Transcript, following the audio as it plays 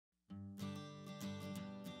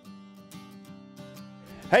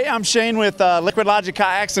Hey, I'm Shane with Liquidlogic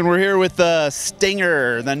Kayaks, and we're here with the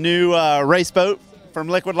Stinger, the new race boat from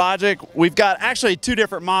Liquidlogic. We've got actually two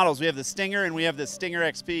different models. We have the Stinger and we have the Stinger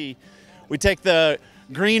XP. We take the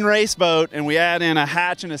green race boat and we add in a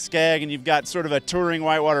hatch and a skeg, and you've got sort of a touring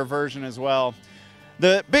whitewater version as well.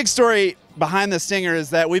 The big story behind the Stinger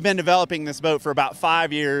is that we've been developing this boat for about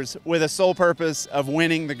 5 years with a sole purpose of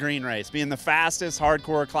winning the green race, being the fastest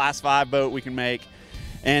hardcore Class 5 boat we can make.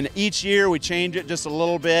 And each year we change it just a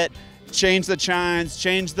little bit, change the chines,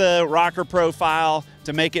 change the rocker profile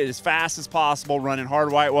to make it as fast as possible, running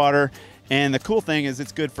hard whitewater. And the cool thing is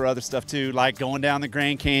it's good for other stuff too, like going down the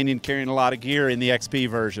Grand Canyon, carrying a lot of gear in the XP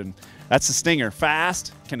version. That's the Stinger.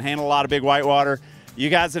 Fast, can handle a lot of big whitewater.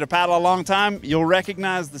 You guys that have paddled a long time, you'll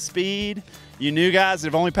recognize the speed. You new guys that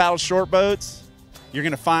have only paddled short boats, you're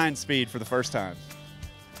gonna find speed for the first time.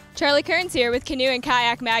 Charlie Kearns here with Canoe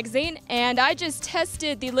Kayak magazine, and I just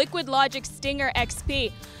tested the Liquidlogic Stinger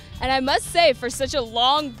XP. And I must say, for such a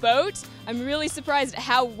long boat, I'm really surprised at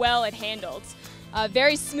how well it handled.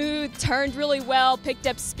 Very smooth, turned really well, picked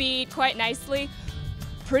up speed quite nicely.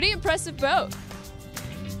 Pretty impressive boat.